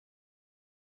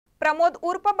प्रमोद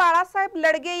उर्फ बाळासाहेब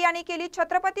लडगे यांनी केली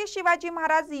छत्रपती शिवाजी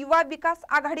महाराज युवा विकास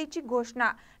आघाडीची घोषणा।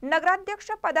 नगराध्यक्ष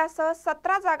पदासह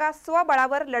 17 जागा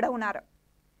स्वबळावर लढवणार।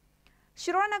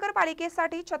 शिरोळ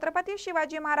नगरपालिकेसाठी छत्रपती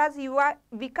शिवाजी महाराज युवा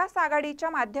विकास आघाडीच्या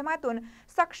माध्यमातून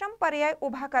सक्षम पर्याय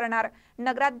उभा करणार।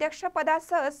 नगराध्यक्ष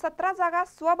पदासह 17 जागा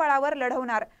स्वबळावर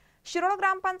लढवणार। शिरोळ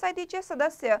ग्रामपंचायतीचे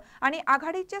सदस्य आणि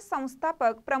आघाडीचे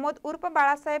संस्थापक प्रमोद उर्फ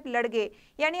बाळासाहेब लडगे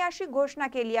यांनी अशी घोषणा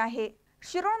केली आहे।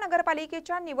 शिरोळ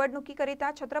नगरपालिकेच्या निवडणुकीकरिता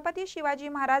छत्रपती शिवाजी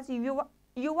महाराज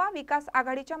युवा विकास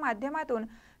आघाडीच्या माध्यमातून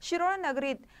शिरोळ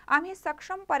नगरीत आम्ही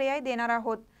सक्षम पर्याय देणार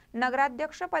आहोत।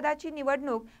 नगराध्यक्ष पदाची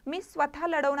निवडणूक मी स्वतः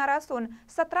लढवणार असून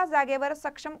 17 जागेवर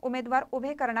सक्षम उमेदवार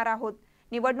उभे करणार आहोत।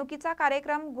 निवडणुकीचा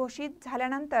कार्यक्रम घोषित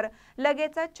झाल्यानंतर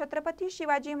लगेचच छत्रपती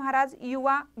शिवाजी महाराज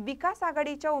युवा विकास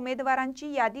आघाडीच्या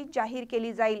उमेदवारांची यादी जाहीर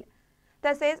केली जाईल।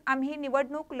 तसेच आम्ही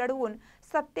निवडणूक लढवून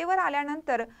सत्तेवर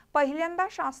आल्यानंतर पहिल्यांदा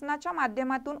शासनाच्या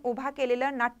माध्यमातून उभा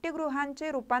केलेलं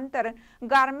नाट्यगृहांचे रूपांतर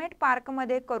गारमेंट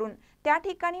पार्कमध्ये करून त्या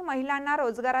ठिकाणी महिलांना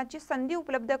रोजगाराची संधी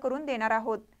उपलब्ध करून देणार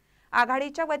आहोत।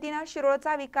 आघाडीच्या वतीने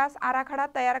शिरोळचा विकास आराखडा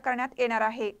तयार करण्यात येणार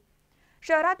आहे।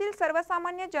 शहरातील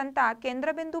सर्वसामान्य जनता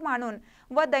केंद्रबिंदू मानून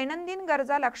व दैनंदिन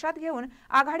गरजा लक्षात घेऊन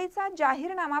आघाडीचा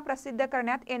जाहीरनामा प्रसिद्ध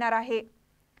करण्यात येणार आहे।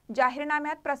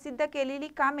 जाहीरनाम्यात प्रसिद्ध केलेली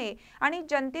कामे आणि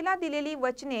जनतेला दिलेली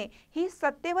वचने ही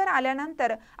सत्तेवर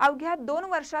आल्यानंतर अवघ्या 2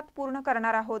 वर्षात पूर्ण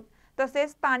करणार आहोत। तसेच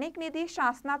स्थानिक निधी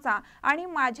शासनाचा आणि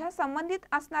माझ्या संबंधित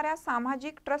असणाऱ्या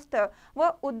सामाजिक ट्रस्ट व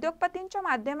उद्योगपतींच्या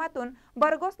माध्यमातून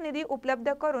भरघोस निधी उपलब्ध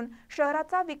करून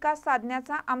शहराचा विकास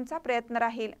साधण्याचा आमचा प्रयत्न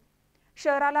राहील।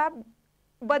 शहराला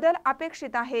बदल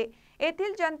अपेक्षित आहे।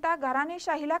 येथील जनता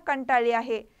घराणेशाहीला कंटाळली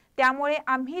आहे। त्यामुळे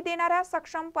आम्ही देणाऱ्या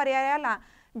सक्षम पर्यायाला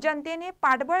जनतेने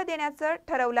पाठबळ देण्याचं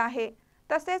ठरवलं आहे।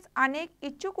 तसेच अनेक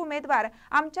इच्छुक उमेदवार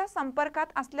आमच्या संपर्कात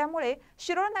असल्यामुळे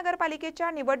शिरोळ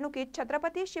नगरपालिकेच्या निवडणुकीत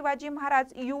छत्रपती शिवाजी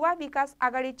महाराज युवा विकास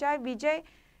आघाडीचा विजय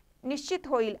निश्चित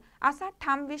होईल असा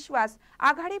ठाम विश्वास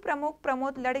आघाडी प्रमुख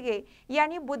प्रमोद लडगे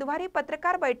यांनी बुधवारी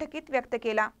पत्रकार बैठकीत व्यक्त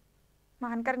केला।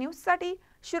 महानकर न्यूजसाठी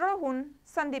शिरोळहून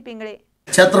संदीप इंगळे।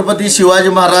 छत्रपती शिवाजी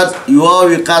महाराज युवा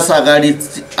विकास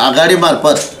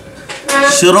आघाडीमार्फत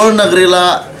शिरोळ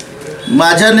नगरीला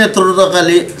माझ्या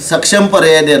नेतृत्वाखाली सक्षम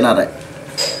पर्याय देणार आहे।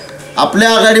 आपल्या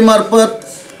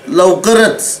आघाडीमार्फत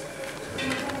लवकरच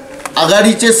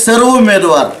आघाडीचे सर्व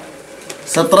उमेदवार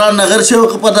 17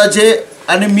 नगरसेवक पदाचे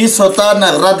आणि मी स्वतः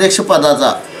नगराध्यक्ष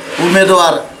पदाचा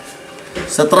उमेदवार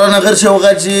 17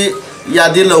 नगरसेवकाची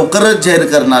यादी लवकरच जाहीर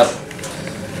करणार।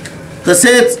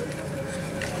 तसेच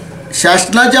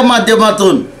शासनाच्या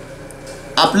माध्यमातून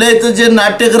आपल्या इथं जे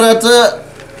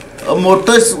नाट्यगृहाचं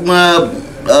मोठं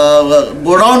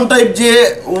गोडाऊन टाईप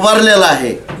जे उभारलेलं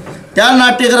आहे त्या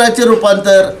नाट्यगृहाचे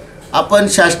रूपांतर आपण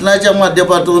शासनाच्या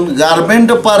माध्यमातून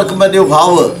गारमेंट पार्कमध्ये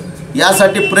व्हावं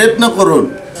यासाठी प्रयत्न करून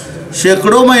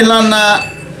शेकडो महिलांना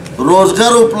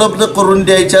रोजगार उपलब्ध करून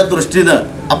द्यायच्या दृष्टीनं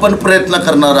आपण प्रयत्न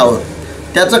करणार आहोत।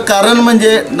 त्याचं कारण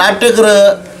म्हणजे नाट्यगृह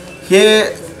हे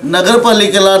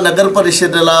नगरपालिकेला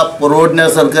नगरपरिषदेला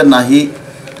परवडण्यासारखं नाही।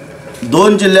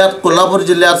 2 जिल्ह्यात कोल्हापूर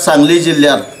जिल्ह्यात सांगली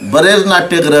जिल्ह्यात बरेच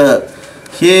नाट्यगृह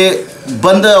हे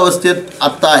बंद अवस्थेत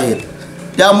आत्ता आहेत।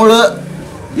 त्यामुळं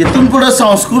इथून पुढे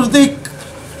सांस्कृतिक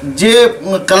जे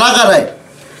कलाकार आहेत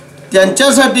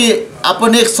त्यांच्यासाठी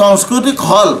आपण एक सांस्कृतिक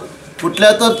हॉल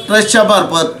कुठल्या तर ट्रस्टच्या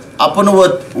मार्फत आपण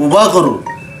उभा करू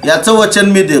याचं वचन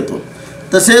मी देतो।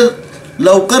 तसेच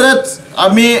लवकरच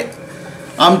आम्ही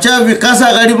आमच्या विकास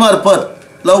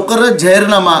आघाडीमार्फत लवकरच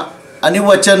जाहीरनामा आणि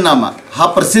वचननामा हा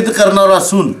प्रसिद्ध करणार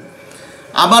असून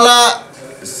आम्हाला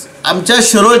आमच्या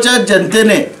शिरोळच्या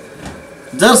जनतेने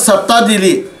जर सत्ता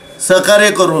दिली सहकार्य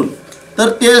करून तर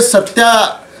ते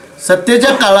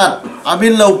सत्तेच्या काळात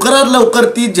आम्ही लवकरात लवकर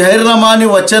ती जाहीरनामा आणि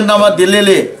वचननामा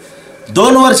दिलेले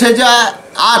 2 वर्षाच्या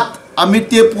आत आम्ही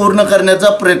ते पूर्ण करण्याचा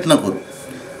प्रयत्न करू।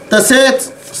 तसेच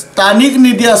स्थानिक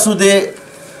निधी असू दे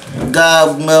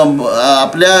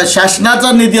आपल्या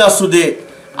शासनाचा निधी असू दे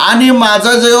आणि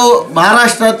माझा जो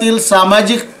महाराष्ट्रातील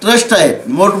सामाजिक ट्रस्ट आहेत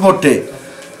मोठमोठे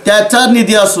त्याचा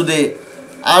निधी असू दे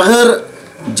अगर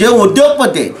जे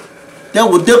उद्योगपती त्या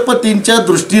उद्योगपतींच्या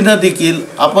दृष्टीनं देखील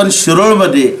आपण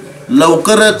शिरोळमध्ये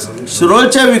लवकरच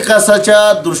शिरोळच्या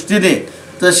विकासाच्या दृष्टीने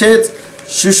तसेच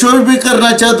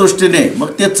सुशोभीकरणाच्या दृष्टीने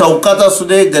मग ते चौकात असू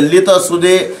दे गल्लीत असू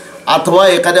दे अथवा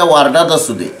एखाद्या वार्डात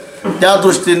असू दे त्या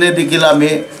दृष्टीने देखील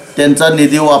आम्ही त्यांचा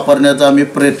निधी वापरण्याचा आम्ही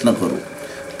प्रयत्न करू।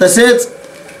 तसेच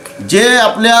जे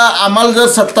आम्हाला जर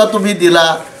सत्ता तुम्ही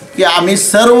दिला की आम्ही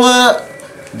सर्व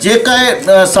जे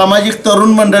काय सामाजिक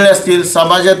तरुण मंडळी असतील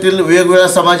समाजातील वेगवेगळ्या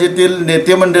समाजातील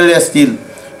नेते मंडळी असतील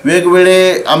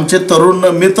वेगवेगळे आमचे तरुण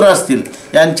मित्र असतील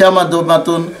यांच्या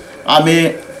माध्यमातून आम्ही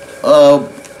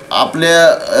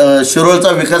आपल्या शिरोळचा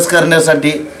विकास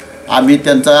करण्यासाठी आम्ही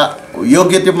त्यांचा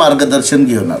योग्य ते मार्गदर्शन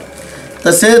घेणार।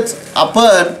 तसेच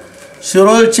आपण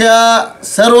शिरोळच्या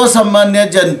सर्वसामान्य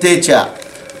जनतेच्या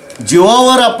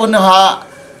जीवावर आपण हा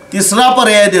तिसरा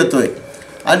पर्याय देतोय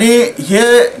आणि हे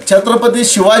छत्रपती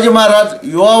शिवाजी महाराज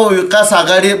युवा विकास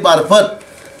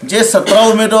आघाडीमार्फत जे 17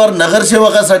 उमेदवार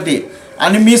नगरसेवकासाठी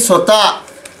आणि मी स्वतः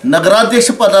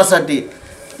नगराध्यक्षपदासाठी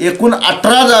एकूण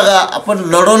 18 जागा आपण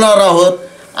लढवणार आहोत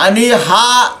आणि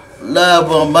हा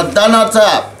मतदानाचा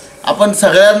आपण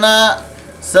सगळ्यांना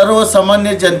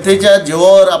सर्वसामान्य जनतेच्या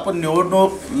जीवावर आपण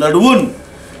निवडणूक लढवून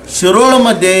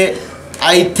शिरोळमध्ये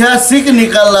ऐतिहासिक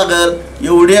निकाल लागेल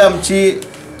एवढी आमची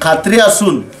खात्री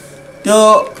असून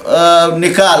तो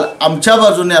निकाल आमच्या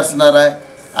बाजूने असणार आहे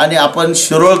आणि आपण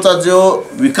शिरोळचा जो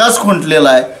विकास खुंटलेला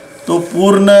आहे तो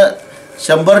पूर्ण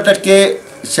 100%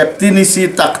 शक्तीनिशी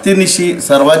ताकदीनिशी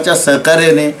सर्वांच्या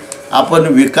सहकार्याने आपण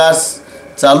विकास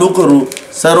चालू करू।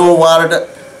 सर्व वार्ड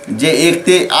जे 1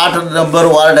 ते 8 नंबर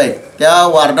वार्ड आहेत त्या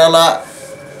वार्डाला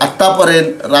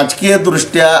आत्तापर्यंत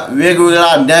राजकीयदृष्ट्या वेगवेगळा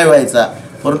अन्याय व्हायचा,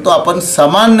 परंतु आपण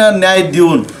समान न्याय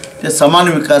देऊन ते समान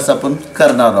विकास आपण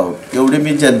करणार आहोत एवढी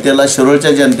मी जनतेला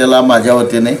शिरोळच्या जनतेला माझ्या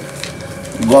वतीने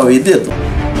ग्वाही देतो।